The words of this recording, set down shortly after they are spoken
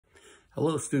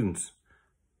Hello students.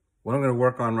 What I'm going to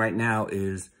work on right now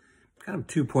is kind of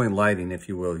two-point lighting, if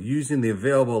you will, using the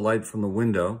available light from the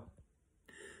window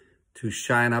to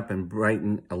shine up and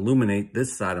brighten, illuminate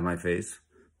this side of my face,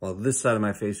 while this side of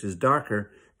my face is darker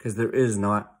because there is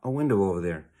not a window over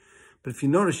there. But if you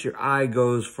notice, your eye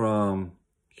goes from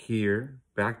here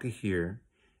back to here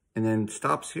and then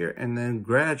stops here and then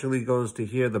gradually goes to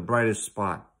here, the brightest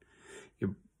spot.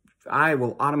 Your eye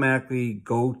will automatically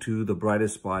go to the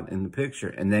brightest spot in the picture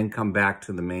and then come back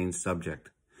to the main subject.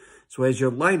 So as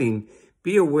you're lighting,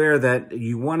 be aware that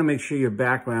you want to make sure your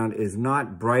background is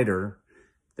not brighter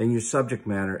than your subject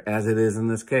matter as it is in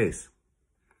this case.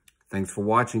 Thanks for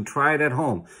watching. Try it at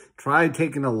home. Try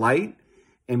taking a light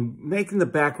and making the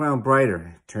background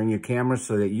brighter. Turn your camera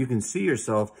so that you can see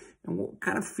yourself and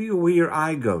kind of feel where your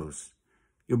eye goes.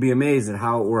 You'll be amazed at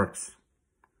how it works.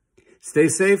 Stay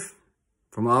safe.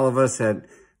 From all of us at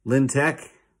LinTech,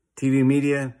 TV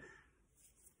Media,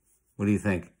 what do you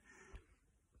think?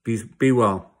 Be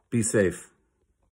well. Be safe.